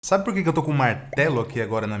Sabe por que eu tô com um martelo aqui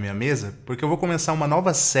agora na minha mesa? Porque eu vou começar uma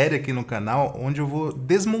nova série aqui no canal onde eu vou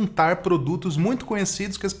desmontar produtos muito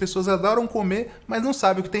conhecidos que as pessoas adoram comer, mas não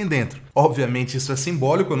sabem o que tem dentro. Obviamente isso é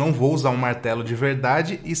simbólico, eu não vou usar um martelo de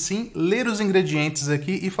verdade e sim ler os ingredientes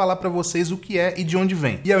aqui e falar pra vocês o que é e de onde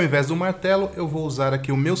vem. E ao invés do martelo, eu vou usar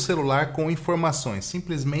aqui o meu celular com informações,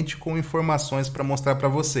 simplesmente com informações pra mostrar pra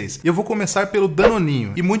vocês. E eu vou começar pelo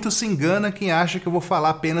Danoninho. E muito se engana quem acha que eu vou falar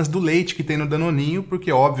apenas do leite que tem no Danoninho,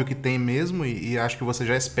 porque óbvio que tem mesmo, e acho que você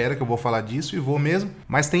já espera que eu vou falar disso, e vou mesmo.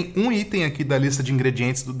 Mas tem um item aqui da lista de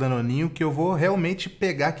ingredientes do Danoninho que eu vou realmente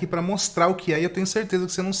pegar aqui para mostrar o que é, e eu tenho certeza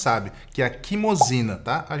que você não sabe, que é a quimosina,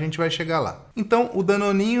 tá? A gente vai chegar lá. Então, o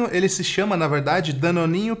Danoninho, ele se chama, na verdade,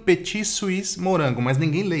 Danoninho Petit Suisse Morango, mas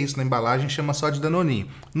ninguém lê isso na embalagem, chama só de Danoninho.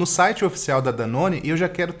 No site oficial da Danone, e eu já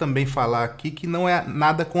quero também falar aqui que não é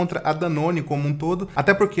nada contra a Danone como um todo,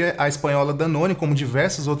 até porque a espanhola Danone, como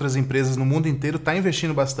diversas outras empresas no mundo inteiro, está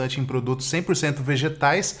investindo bastante em produtos 100%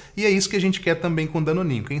 vegetais, e é isso que a gente quer também com o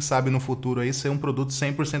Danoninho. Quem sabe no futuro aí ser um produto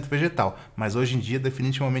 100% vegetal, mas hoje em dia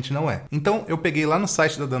definitivamente não é. Então, eu peguei lá no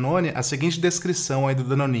site da Danone a seguinte descrição aí do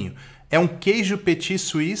Danoninho. É um queijo petit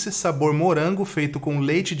suisse, sabor morango, feito com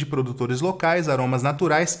leite de produtores locais, aromas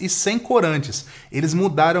naturais e sem corantes. Eles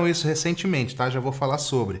mudaram isso recentemente, tá? Já vou falar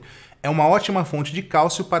sobre. É uma ótima fonte de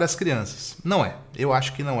cálcio para as crianças. Não é. Eu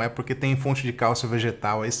acho que não é, porque tem fonte de cálcio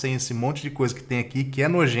vegetal, aí sem esse monte de coisa que tem aqui, que é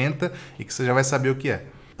nojenta e que você já vai saber o que é.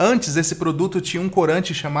 Antes, esse produto tinha um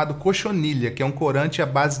corante chamado cochonilha, que é um corante à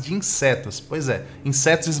base de insetos. Pois é,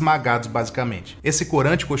 insetos esmagados, basicamente. Esse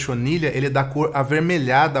corante cochonilha, ele dá cor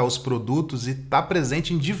avermelhada aos produtos e está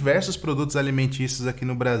presente em diversos produtos alimentícios aqui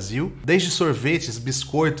no Brasil, desde sorvetes,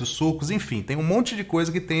 biscoitos, sucos, enfim, tem um monte de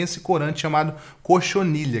coisa que tem esse corante chamado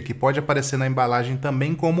cochonilha, que pode aparecer na embalagem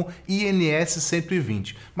também como INS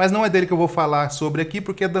 120. Mas não é dele que eu vou falar sobre aqui,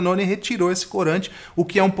 porque a Danone retirou esse corante, o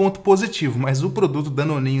que é um ponto positivo, mas o produto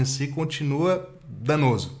Danoninho em si continua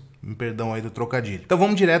danoso. Me perdão aí do trocadilho. Então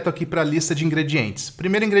vamos direto aqui para a lista de ingredientes.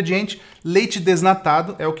 Primeiro ingrediente, leite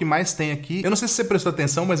desnatado, é o que mais tem aqui. Eu não sei se você prestou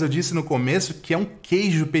atenção, mas eu disse no começo que é um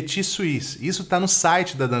queijo petit suisse. Isso está no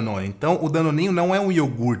site da Danone. Então o Danoninho não é um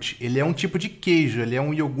iogurte, ele é um tipo de queijo, ele é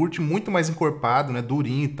um iogurte muito mais encorpado, né,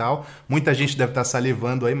 durinho e tal. Muita gente deve estar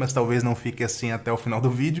salivando aí, mas talvez não fique assim até o final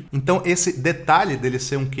do vídeo. Então esse detalhe dele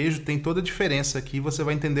ser um queijo tem toda a diferença aqui. Você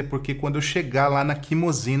vai entender porque quando eu chegar lá na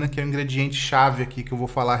quimosina, que é o ingrediente chave aqui que eu vou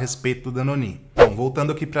falar a respeito do Danoninho. Bom,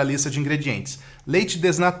 voltando aqui para a lista de ingredientes. Leite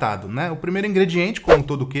desnatado, né? O primeiro ingrediente, como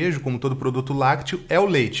todo queijo, como todo produto lácteo, é o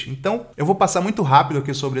leite. Então, eu vou passar muito rápido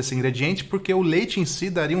aqui sobre esse ingrediente, porque o leite em si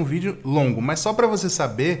daria um vídeo longo. Mas só para você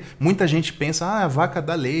saber, muita gente pensa, a vaca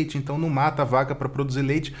dá leite, então não mata a vaca para produzir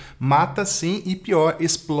leite. Mata sim e pior,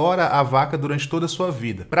 explora a vaca durante toda a sua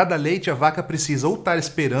vida. Para dar leite, a vaca precisa ou estar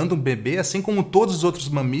esperando um bebê, assim como todos os outros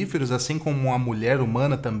mamíferos, assim como a mulher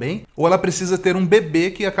humana também, ou ela precisa ter um bebê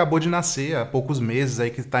que acabou de nascer há poucos meses, aí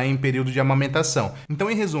que está em período de amamentação. Então,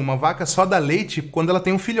 em resumo, a vaca só dá leite quando ela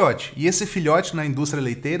tem um filhote. E esse filhote na indústria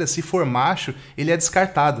leiteira, se for macho, ele é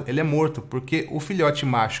descartado, ele é morto, porque o filhote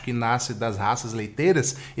macho que nasce das raças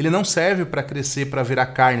leiteiras, ele não serve para crescer, para virar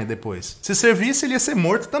carne depois. Se servisse, ele ia ser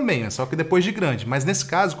morto também, só que depois de grande. Mas nesse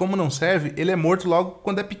caso, como não serve, ele é morto logo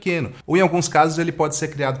quando é pequeno. Ou em alguns casos, ele pode ser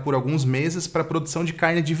criado por alguns meses para a produção de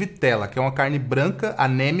carne de vitela, que é uma carne branca,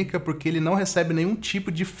 anêmica, porque ele não recebe nenhum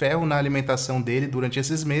tipo de ferro na alimentação dele durante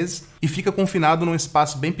esses meses e fica confinado num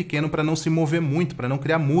espaço bem pequeno para não se mover muito, para não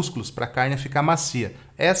criar músculos, para a carne ficar macia.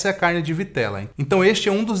 Essa é a carne de vitela, hein? Então este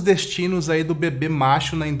é um dos destinos aí do bebê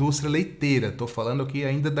macho na indústria leiteira. Tô falando aqui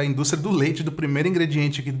ainda da indústria do leite, do primeiro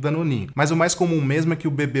ingrediente aqui do Danoninho. Mas o mais comum mesmo é que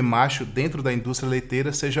o bebê macho dentro da indústria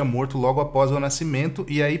leiteira seja morto logo após o nascimento,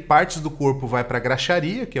 e aí partes do corpo vai para a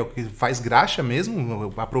graxaria, que é o que faz graxa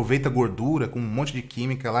mesmo, aproveita gordura com um monte de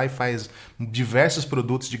química lá e faz diversos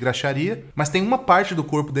produtos de graxaria. Mas tem uma parte do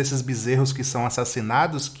corpo desses bezerros que são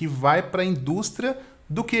assassinados que vai para a indústria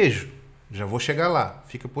do queijo. Já vou chegar lá,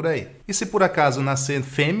 fica por aí. E se por acaso nascer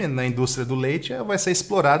fêmea na indústria do leite, ela vai ser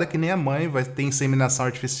explorada que nem a mãe, vai ter inseminação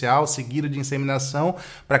artificial, seguida de inseminação,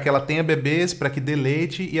 para que ela tenha bebês, para que dê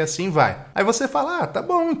leite e assim vai. Aí você fala, tá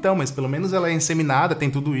bom então, mas pelo menos ela é inseminada, tem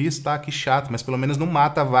tudo isso, tá, que chato, mas pelo menos não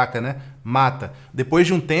mata a vaca, né? Mata. Depois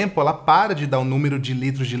de um tempo, ela para de dar o número de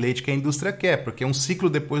litros de leite que a indústria quer, porque um ciclo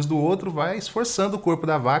depois do outro vai esforçando o corpo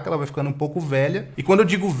da vaca, ela vai ficando um pouco velha. E quando eu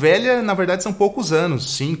digo velha, na verdade são poucos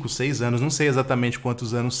anos, 5, 6 anos, não sei exatamente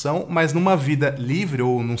quantos anos são, mas numa vida livre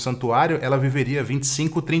ou num santuário, ela viveria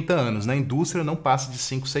 25, 30 anos. Na indústria não passa de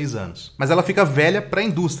 5, 6 anos. Mas ela fica velha para a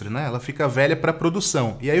indústria, né? Ela fica velha para a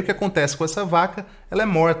produção. E aí o que acontece com essa vaca? Ela é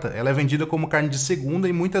morta, ela é vendida como carne de segunda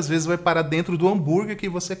e muitas vezes vai parar dentro do hambúrguer que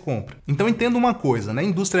você compra. Então entenda uma coisa, na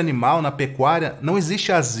indústria animal, na pecuária, não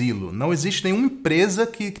existe asilo, não existe nenhuma empresa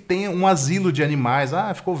que tenha um asilo de animais.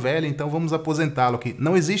 Ah, ficou velho, então vamos aposentá-lo aqui.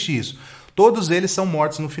 Não existe isso. Todos eles são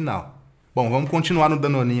mortos no final. Bom, vamos continuar no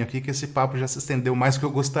Danoninho aqui, que esse papo já se estendeu mais do que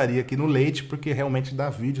eu gostaria aqui no leite, porque realmente dá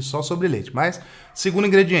vídeo só sobre leite. Mas, segundo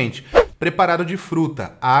ingrediente, preparado de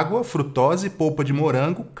fruta, água, frutose, polpa de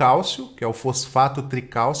morango, cálcio, que é o fosfato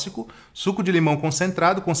tricálcico, suco de limão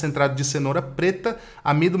concentrado, concentrado de cenoura preta,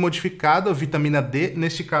 amido modificado, vitamina D.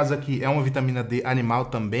 Neste caso aqui é uma vitamina D animal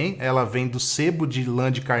também, ela vem do sebo de lã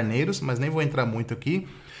de carneiros, mas nem vou entrar muito aqui.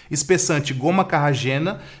 Espessante, goma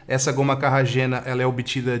carragena. Essa goma carragena ela é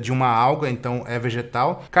obtida de uma alga, então é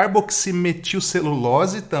vegetal.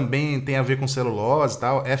 Carboximetilcelulose, também tem a ver com celulose,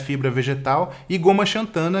 tal, é fibra vegetal. E goma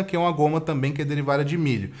xantana, que é uma goma também que é derivada de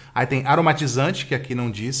milho. Aí tem aromatizante, que aqui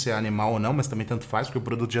não diz se é animal ou não, mas também tanto faz, porque o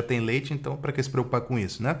produto já tem leite, então para que se preocupar com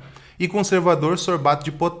isso, né? E conservador, sorbato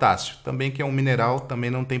de potássio, também que é um mineral,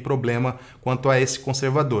 também não tem problema quanto a esse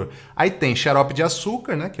conservador. Aí tem xarope de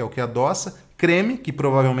açúcar, né, que é o que adoça. Creme, que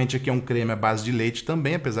provavelmente aqui é um creme à base de leite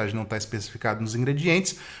também, apesar de não estar especificado nos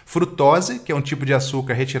ingredientes. Frutose, que é um tipo de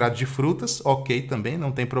açúcar retirado de frutas, ok também,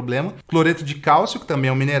 não tem problema. Cloreto de cálcio, que também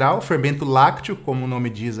é um mineral. Fermento lácteo, como o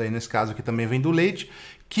nome diz aí nesse caso aqui também vem do leite.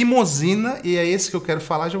 Quimosina, e é esse que eu quero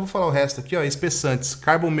falar, já vou falar o resto aqui, ó, espessantes,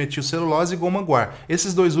 carbometilcelulose e goma guar.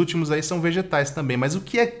 Esses dois últimos aí são vegetais também, mas o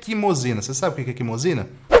que é quimosina? Você sabe o que é quimosina?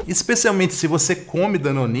 Especialmente se você come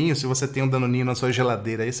Danoninho, se você tem um Danoninho na sua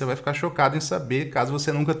geladeira aí, você vai ficar chocado em saber, caso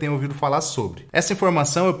você nunca tenha ouvido falar sobre. Essa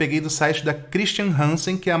informação eu peguei do site da Christian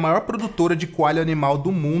Hansen, que é a maior produtora de coalho animal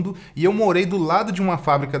do mundo, e eu morei do lado de uma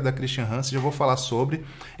fábrica da Christian Hansen, já vou falar sobre.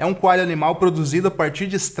 É um coalho animal produzido a partir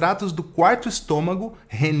de extratos do quarto estômago,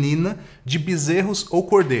 renina, de bezerros ou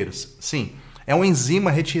cordeiros. Sim, é uma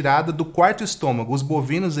enzima retirada do quarto estômago. Os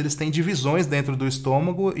bovinos eles têm divisões dentro do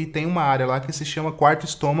estômago e tem uma área lá que se chama quarto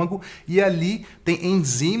estômago e ali tem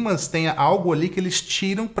enzimas, tem algo ali que eles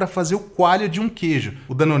tiram para fazer o coalho de um queijo.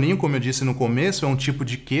 O Danoninho, como eu disse no começo, é um tipo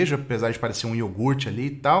de queijo, apesar de parecer um iogurte ali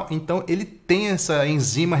e tal. Então ele tem essa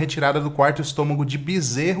enzima retirada do quarto estômago de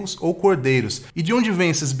bezerros ou cordeiros. E de onde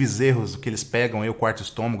vem esses bezerros que eles pegam aí o quarto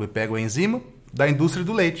estômago e pegam a enzima? Da indústria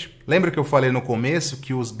do leite. Lembra que eu falei no começo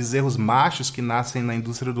que os bezerros machos que nascem na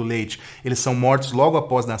indústria do leite, eles são mortos logo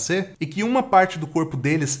após nascer? E que uma parte do corpo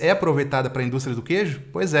deles é aproveitada para a indústria do queijo?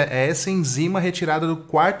 Pois é essa enzima retirada do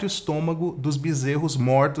quarto estômago dos bezerros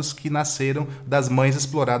mortos que nasceram das mães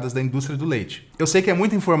exploradas da indústria do leite. Eu sei que é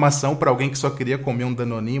muita informação para alguém que só queria comer um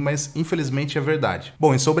Danoninho, mas infelizmente é verdade.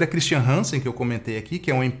 Bom, e sobre a Christian Hansen, que eu comentei aqui, que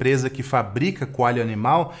é uma empresa que fabrica coalho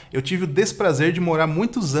animal, eu tive o desprazer de morar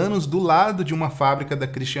muitos anos do lado de uma fábrica da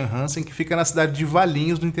Christian Hansen que fica na cidade de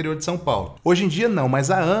Valinhos, no interior de São Paulo. Hoje em dia não,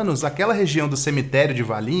 mas há anos, aquela região do cemitério de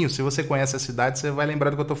Valinhos, se você conhece a cidade, você vai lembrar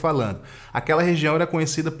do que eu tô falando. Aquela região era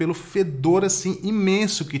conhecida pelo fedor assim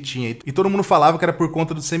imenso que tinha. E todo mundo falava que era por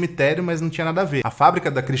conta do cemitério, mas não tinha nada a ver. A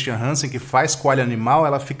fábrica da Christian Hansen, que faz coalho animal,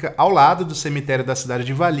 ela fica ao lado do cemitério da cidade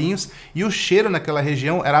de Valinhos e o cheiro naquela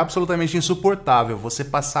região era absolutamente insuportável. Você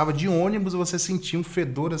passava de ônibus e você sentia um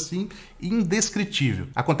fedor assim indescritível.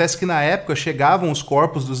 Acontece que na época chegavam os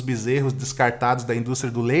corpos dos bezerros descartados da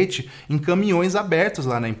indústria do leite em caminhões abertos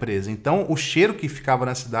lá na empresa. Então o cheiro que ficava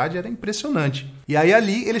na cidade era impressionante. E aí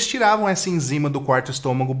ali eles tiravam essa enzima do quarto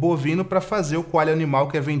estômago bovino para fazer o coalho animal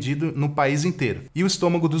que é vendido no país inteiro. E o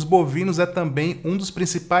estômago dos bovinos é também um dos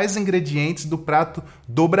principais ingredientes do prato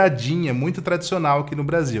dobradinha, muito tradicional aqui no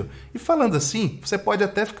Brasil. E falando assim, você pode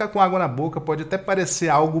até ficar com água na boca, pode até parecer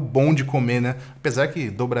algo bom de comer, né? Apesar que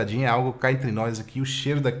dobradinha é algo cá entre nós aqui, o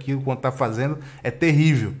cheiro daquilo quando tá fazendo é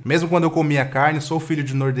terrível. Mesmo quando eu comia carne, sou filho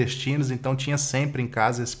de nordestinos, então tinha sempre em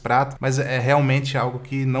casa esse prato, mas é realmente algo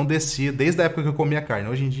que não descia desde a época que eu comia carne.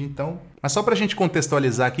 Hoje em dia, então... Mas só pra gente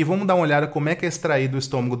contextualizar aqui, vamos dar uma olhada como é que é extraído o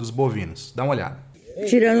estômago dos bovinos. Dá uma olhada.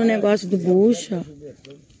 Tirando o negócio do bucho, ó,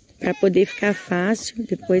 pra poder ficar fácil,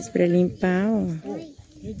 depois pra limpar, ó.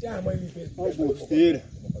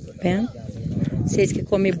 Vendo? Vocês que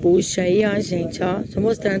comem bucho aí, ó, gente, ó. Tô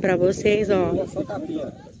mostrando pra vocês, ó.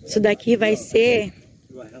 Isso daqui vai ser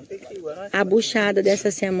a buchada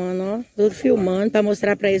dessa semana, ó. Tô filmando pra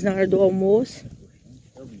mostrar pra eles na hora do almoço.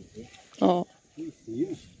 Ó.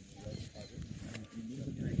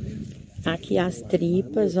 Aqui as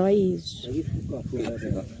tripas, ó isso.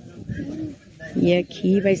 E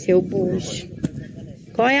aqui vai ser o bucho.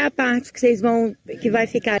 Qual é a parte que vocês vão, que vai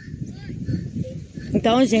ficar?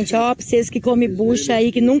 Então, gente, ó, pra vocês que comem bucho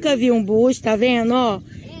aí, que nunca viram um bucho, tá vendo, ó?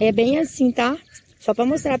 É bem assim, tá? Só pra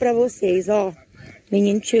mostrar pra vocês, ó. O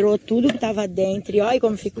menino tirou tudo que tava dentro e olha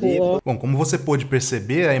como ficou, ó. Bom, como você pôde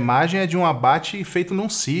perceber, a imagem é de um abate feito num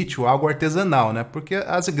sítio, algo artesanal, né? Porque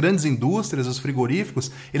as grandes indústrias, os frigoríficos,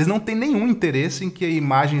 eles não têm nenhum interesse em que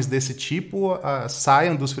imagens desse tipo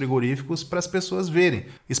saiam dos frigoríficos para as pessoas verem.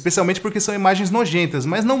 Especialmente porque são imagens nojentas,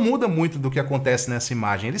 mas não muda muito do que acontece nessa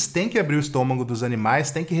imagem. Eles têm que abrir o estômago dos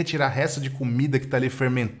animais, têm que retirar resto de comida que está ali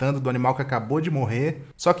fermentando do animal que acabou de morrer.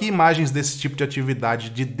 Só que imagens desse tipo de atividade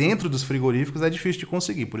de dentro dos frigoríficos é difícil de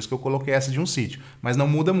conseguir, por isso que eu coloquei essa de um sítio, mas não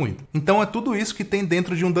muda muito. Então é tudo isso que tem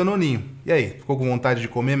dentro de um Danoninho. E aí, ficou com vontade de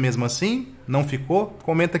comer mesmo assim? Não ficou?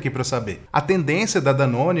 Comenta aqui para eu saber. A tendência da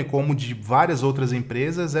Danone, como de várias outras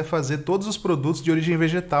empresas, é fazer todos os produtos de origem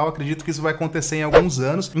vegetal. Acredito que isso vai acontecer em alguns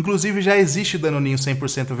anos. Inclusive já existe Danoninho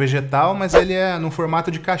 100% vegetal, mas ele é no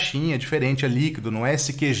formato de caixinha, diferente, é líquido, não é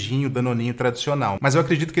esse queijinho Danoninho tradicional. Mas eu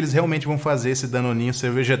acredito que eles realmente vão fazer esse Danoninho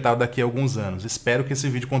ser vegetal daqui a alguns anos. Espero que esse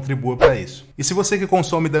vídeo contribua para isso. E se você que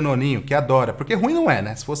consome Danoninho, que adora, porque ruim não é,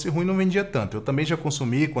 né? Se fosse ruim não vendia tanto. Eu também já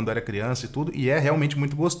consumi quando era criança e tudo, e é realmente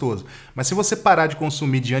muito gostoso. Mas se você parar de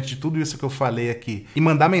consumir diante de tudo isso que eu falei aqui e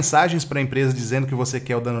mandar mensagens para a empresa dizendo que você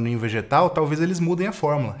quer o Danoninho vegetal, talvez eles mudem a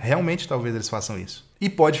fórmula. Realmente, talvez eles façam isso. E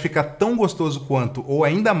pode ficar tão gostoso quanto, ou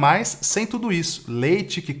ainda mais, sem tudo isso.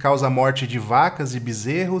 Leite, que causa a morte de vacas e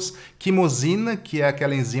bezerros, quimosina, que é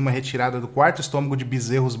aquela enzima retirada do quarto estômago de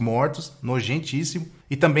bezerros mortos, nojentíssimo,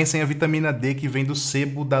 e também sem a vitamina D que vem do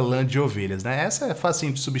sebo da lã de ovelhas, né? Essa é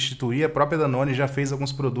facinho de substituir, a própria Danone já fez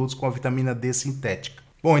alguns produtos com a vitamina D sintética.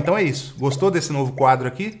 Bom, então é isso. Gostou desse novo quadro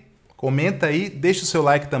aqui? Comenta aí, deixa o seu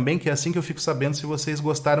like também, que é assim que eu fico sabendo se vocês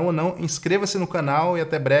gostaram ou não. Inscreva-se no canal e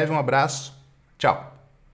até breve. Um abraço. Tchau.